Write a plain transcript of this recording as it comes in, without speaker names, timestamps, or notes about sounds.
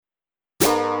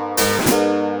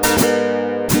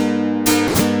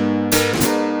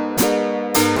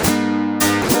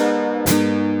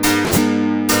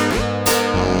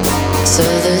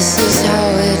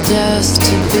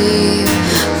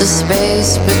the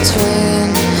space between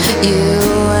you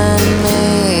and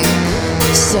me.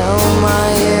 Sew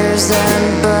my ears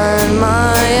and burn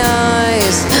my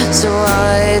eyes, so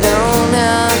I don't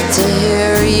have to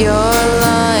hear your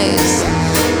lies.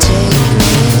 Take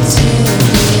me to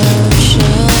the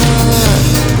ocean,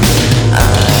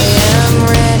 I am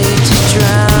ready to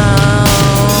drown.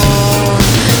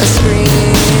 A scream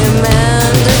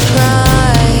and a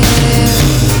cry,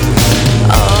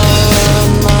 all a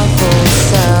muffled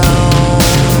sound.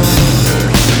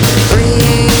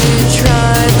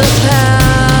 Retry the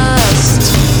past,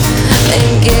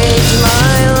 engage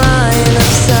my line of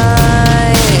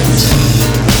sight.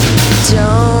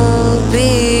 Don't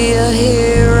be a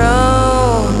hero,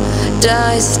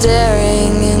 die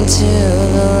staring into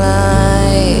the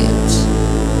light.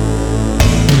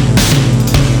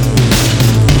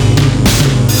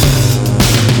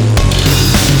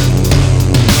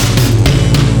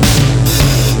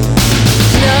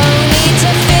 No need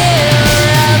to fear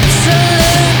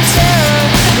absolute terror,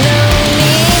 no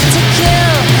need to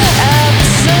kill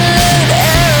absolute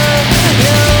error,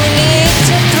 no need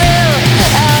to thrill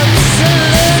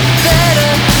absolute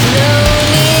better, no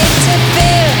need to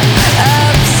fear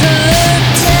absolute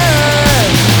terror,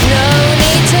 no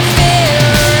need to fear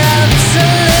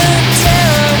absolute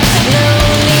terror, no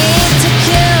need to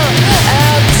kill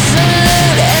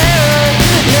absolute error,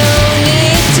 no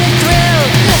need to thrill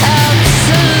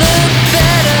absolute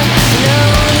better, no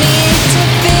need to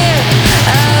fear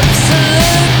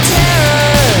absolute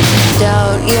terror.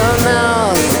 Doubt your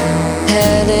mouth,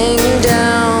 heading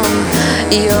down.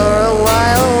 You're a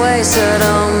while away, so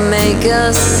don't make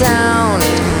a sound.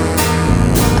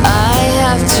 I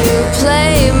have to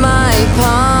play my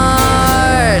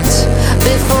part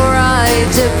before I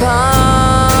depart.